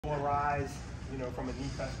rise, you know, from a knee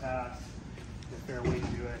cut pass, a fair way to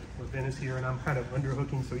do it. Well, Ben is here and I'm kind of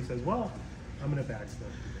underhooking, so he says, well, I'm gonna backstep,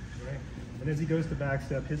 right? And as he goes to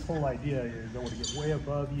backstep, his whole idea is I want to get way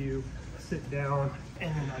above you, sit down,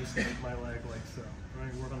 and then isolate my leg like so,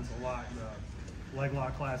 right? We work on this a lot in the leg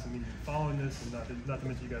lock class. I mean, following this, and not to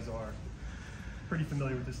mention you guys are pretty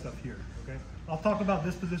familiar with this stuff here, okay? I'll talk about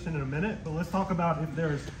this position in a minute, but let's talk about if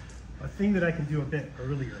there's a thing that I can do a bit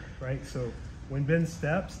earlier, right? So when Ben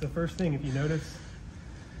steps, the first thing, if you notice,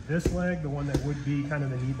 this leg, the one that would be kind of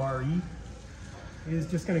the knee bar E, is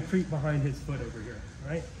just gonna creep behind his foot over here,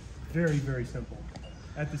 right? Very, very simple.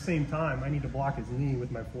 At the same time, I need to block his knee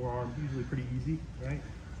with my forearm, usually pretty easy, right?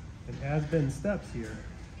 And as Ben steps here,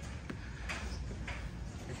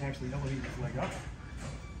 I can actually elevate his leg up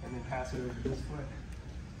and then pass it over this foot,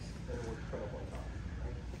 and it will put up on top,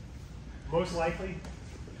 right? Most likely,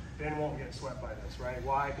 Ben won't get swept by this, right?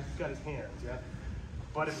 Why? Because he's got his hands, yeah?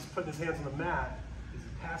 But if he's putting his hands on the mat, is he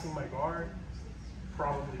passing my guard?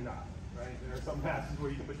 Probably not, right? There are some passes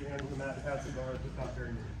where you can put your hands on the mat to pass the guard, just not very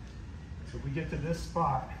many. So if we get to this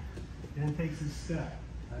spot, Ben takes his step.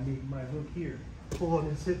 I make my hook here, pull on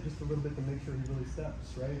his hip just a little bit to make sure he really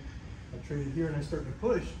steps, right? I trade it here and I start to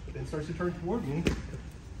push, but then starts to turn toward me.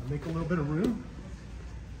 I make a little bit of room,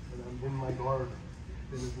 and I'm in my guard.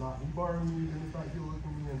 Ben is not knee barring me, Ben is not heel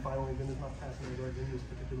hooking me, and finally Ben is not passing my guard in this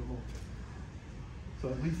particular moment. So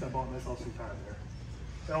at least I bought myself some time there.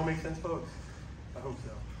 That all make sense, folks? I hope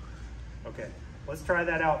so. Okay, let's try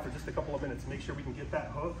that out for just a couple of minutes. Make sure we can get that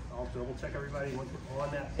hook. I'll double check everybody. Once we're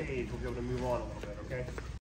on that page, we'll be able to move on a little bit, okay?